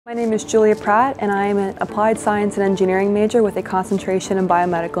My name is Julia Pratt and I am an applied science and engineering major with a concentration in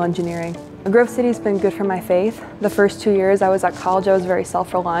biomedical engineering. Grove City has been good for my faith. The first 2 years I was at college, I was very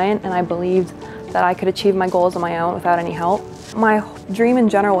self-reliant and I believed that I could achieve my goals on my own without any help. My dream in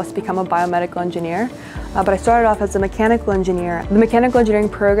general was to become a biomedical engineer, but I started off as a mechanical engineer. The mechanical engineering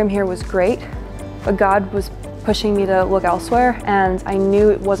program here was great, but God was pushing me to look elsewhere and I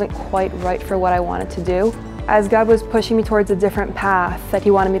knew it wasn't quite right for what I wanted to do. As God was pushing me towards a different path that He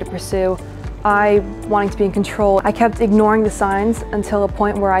wanted me to pursue, I wanting to be in control, I kept ignoring the signs until a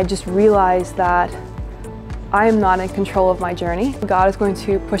point where I just realized that I am not in control of my journey. God is going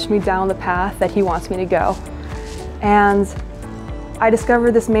to push me down the path that He wants me to go. And I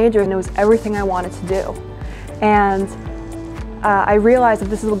discovered this major and it was everything I wanted to do. And I realized that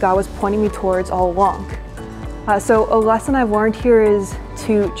this is what God was pointing me towards all along. So a lesson I've learned here is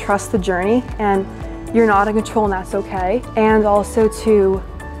to trust the journey, and you're not in control and that's okay. And also to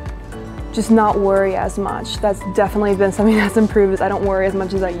just not worry as much. That's definitely been something that's improved, is I don't worry as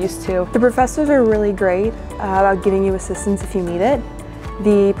much as I used to. The professors are really great about giving you assistance if you need it.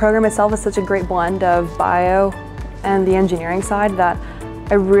 The program itself is such a great blend of bio and the engineering side that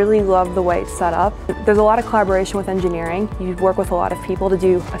I really love the way it's set up. There's a lot of collaboration with engineering. You work with a lot of people to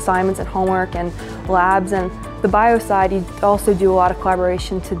do assignments and homework and labs, and the bio side, you also do a lot of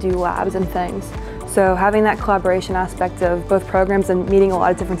collaboration to do labs and things. So having that collaboration aspect of both programs and meeting a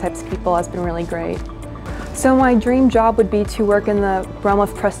lot of different types of people has been really great. So my dream job would be to work in the realm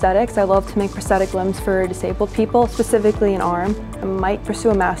of prosthetics. I love to make prosthetic limbs for disabled people, specifically an arm. I might pursue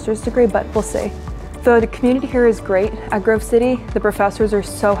a master's degree, but we'll see. The community here is great at Grove City. The professors are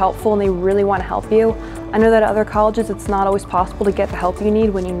so helpful and they really want to help you. I know that at other colleges it's not always possible to get the help you need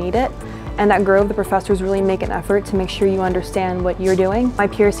when you need it. And at Grove, the professors really make an effort to make sure you understand what you're doing. My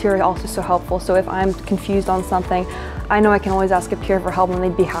peers here are also so helpful, so if I'm confused on something, I know I can always ask a peer for help and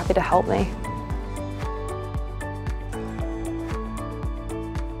they'd be happy to help me.